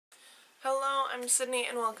I'm Sydney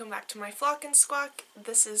and welcome back to my Flock and Squawk.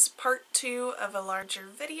 This is part 2 of a larger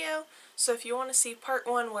video, so if you want to see part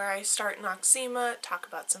 1 where I start Noxzema, talk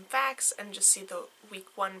about some facts, and just see the week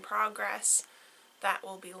 1 progress, that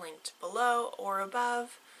will be linked below or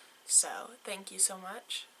above. So thank you so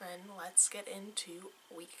much, and let's get into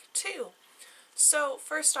week 2. So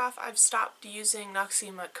first off, I've stopped using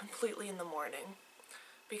Noxzema completely in the morning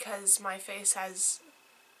because my face has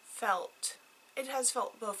felt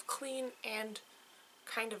both clean and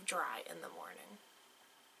kind of dry in the morning.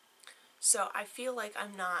 So I feel like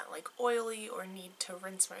I'm not like oily or need to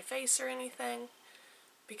rinse my face or anything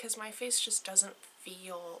because my face just doesn't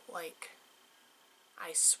feel like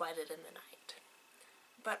I sweated in the night.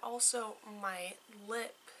 But also my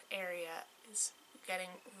lip area is getting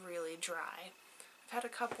really dry. I've had a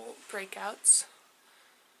couple breakouts,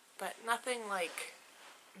 but nothing like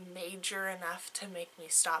major enough to make me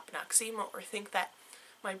stop Noxzema or think that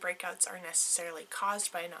my breakouts are necessarily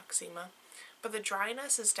caused by Noxzema, but the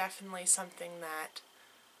dryness is definitely something that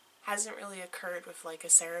hasn't really occurred with like a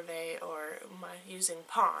CeraVe or using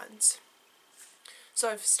Pond's. So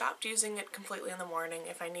I've stopped using it completely in the morning.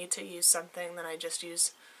 If I need to use something, then I just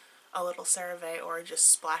use a little CeraVe or just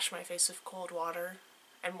splash my face with cold water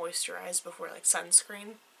and moisturize before like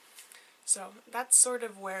sunscreen. So that's sort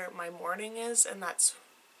of where my morning is, and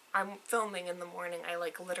I'm filming in the morning. I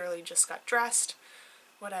like literally just got dressed,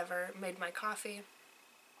 whatever, made my coffee.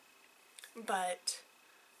 But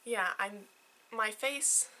yeah, my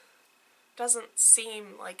face doesn't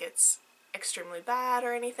seem like it's extremely bad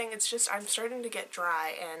or anything. It's just I'm starting to get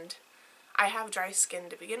dry, and I have dry skin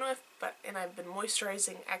to begin with, and I've been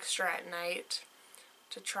moisturizing extra at night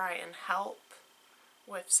to try and help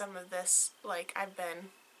with some of this. Like I've been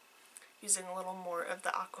using a little more of the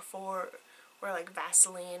Aquaphor or like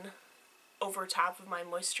Vaseline over top of my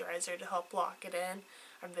moisturizer to help lock it in.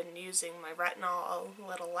 I've been using my retinol a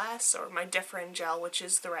little less, or my Differin gel, which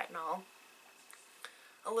is the retinol,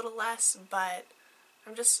 a little less, but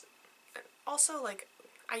I'm just, also like,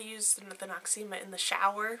 I use the Noxzema in the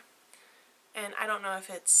shower, and I don't know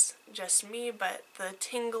if it's just me, but the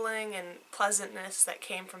tingling and pleasantness that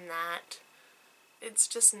came from that, it's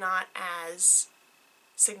just not as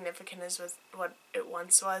significant as with what it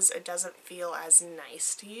once was. It doesn't feel as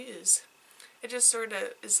nice to use. It just sort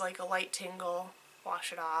of is like a light tingle,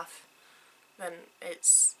 wash it off, then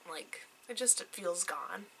it's like, it feels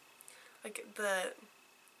gone. Like the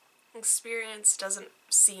experience doesn't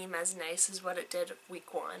seem as nice as what it did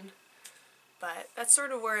week 1. But that's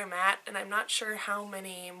sort of where I'm at, and I'm not sure how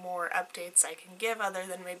many more updates I can give other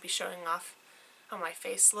than maybe showing off how my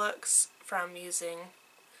face looks from using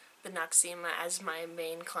the Noxzema as my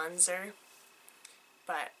main cleanser.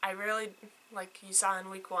 But I really, like you saw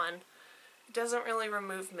in week 1, it doesn't really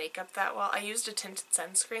remove makeup that well. I used a tinted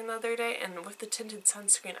sunscreen the other day, and with the tinted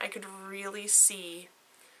sunscreen I could really see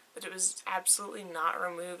that it was absolutely not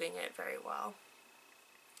removing it very well.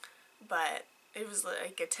 But it was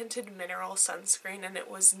like a tinted mineral sunscreen, and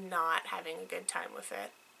it was not having a good time with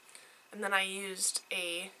it. And then I used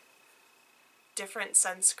a different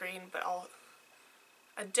sunscreen,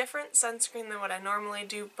 a different sunscreen than what I normally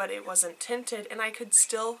do, but it wasn't tinted, and I could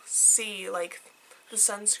still see like the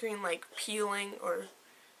sunscreen like peeling or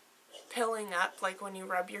pilling up, like when you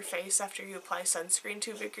rub your face after you apply sunscreen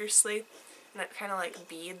too vigorously, and it kind of like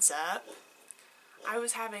beads up. I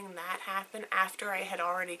was having that happen after I had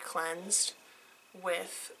already cleansed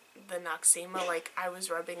with the Noxzema. Like I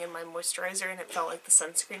was rubbing in my moisturizer and it felt like the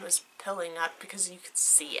sunscreen was pilling up because you could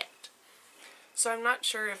see it. So I'm not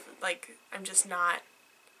sure if like I'm just not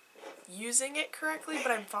using it correctly,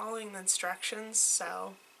 but I'm following the instructions,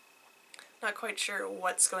 so not quite sure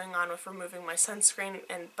what's going on with removing my sunscreen,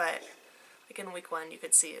 but like in week 1 you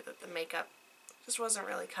could see that the makeup just wasn't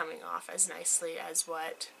really coming off as nicely as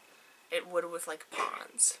what it would with like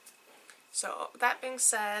Pond's. So that being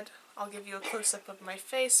said, I'll give you a close-up of my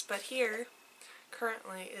face, but here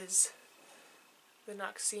currently is the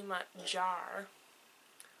Noxzema jar.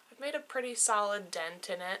 I've made a pretty solid dent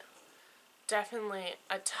in it. Definitely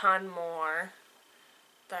a ton more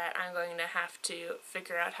that I'm going to have to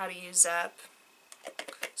figure out how to use up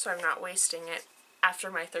so I'm not wasting it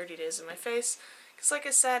after my 30 days of my face, because like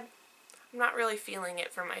I said, I'm not really feeling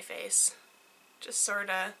it for my face. Just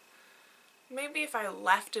sorta, maybe if I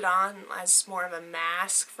left it on as more of a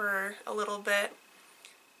mask for a little bit,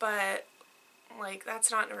 but like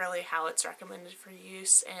that's not really how it's recommended for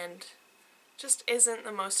use, and just isn't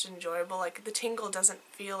the most enjoyable. Like the tingle doesn't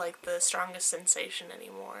feel like the strongest sensation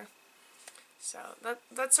anymore. So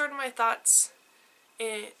that's sort of my thoughts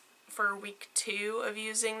for week 2 of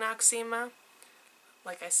using Noxzema.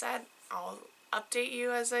 Like I said, I'll update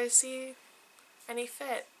you as I see any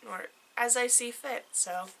fit, or as I see fit.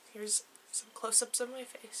 So here's some close-ups of my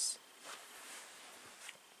face.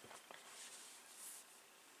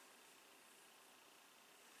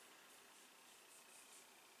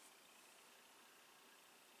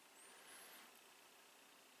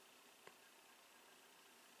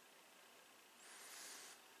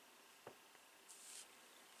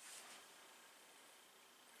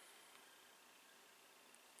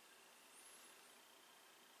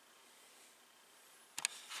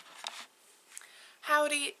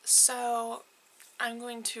 Howdy, so I'm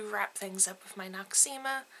going to wrap things up with my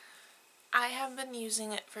Noxzema. I have been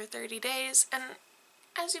using it for 30 days, and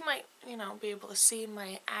as you might, be able to see,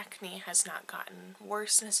 my acne has not gotten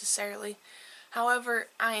worse necessarily. However,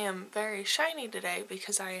 I am very shiny today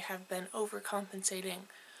because I have been overcompensating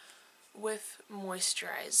with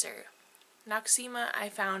moisturizer. Noxzema I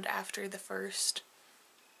found after the first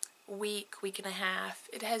week and a half,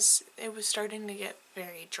 it was starting to get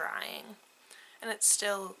very drying. And it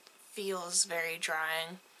still feels very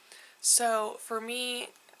drying. So for me,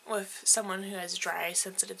 with someone who has dry,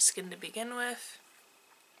 sensitive skin to begin with,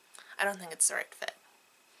 I don't think it's the right fit.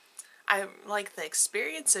 I like the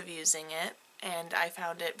experience of using it, and I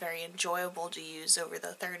found it very enjoyable to use over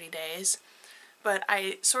the 30 days, but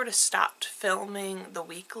I sort of stopped filming the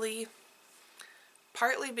weekly,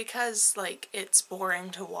 partly because, it's boring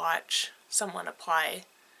to watch someone apply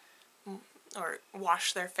or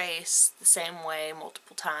wash their face the same way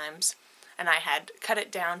multiple times, and I had cut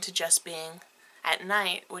it down to just being at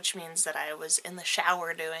night, which means that I was in the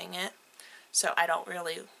shower doing it, so I don't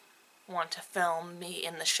really want to film me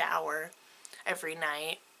in the shower every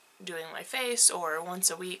night doing my face, or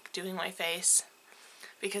once a week doing my face,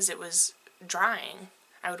 because it was drying.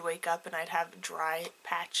 I would wake up and I'd have dry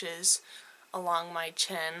patches along my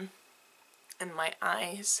chin, and my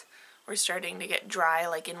eyes were starting to get dry,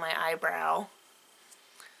 in my eyebrow.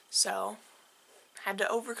 So, had to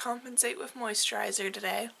overcompensate with moisturizer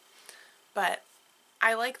today. But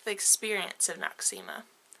I like the experience of Noxzema.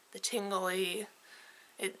 The tingly,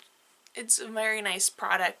 it's a very nice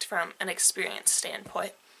product from an experience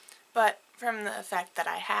standpoint. But from the effect that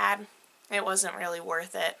I had, it wasn't really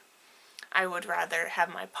worth it. I would rather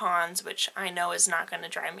have my Pond's, which I know is not going to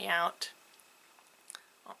dry me out.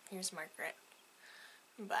 Oh, here's Margaret.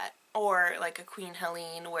 Or a Queen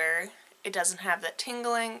Helene, where it doesn't have that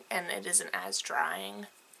tingling and it isn't as drying.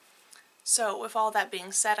 So with all that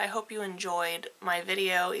being said, I hope you enjoyed my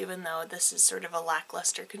video, even though this is sort of a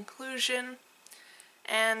lackluster conclusion.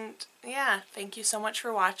 And yeah, thank you so much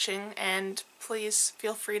for watching, and please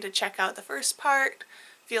feel free to check out the first part.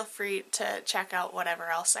 Feel free to check out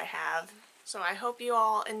whatever else I have. So I hope you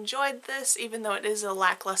all enjoyed this, even though it is a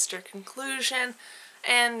lackluster conclusion.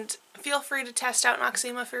 And feel free to test out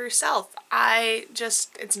Noxzema for yourself.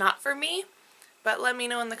 It's not for me, but let me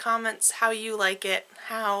know in the comments how you like it,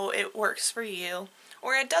 how it works for you,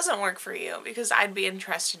 or it doesn't work for you, because I'd be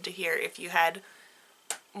interested to hear if you had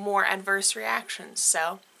more adverse reactions.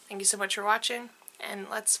 So, thank you so much for watching, and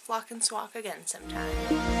let's flock and swalk again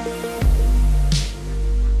sometime.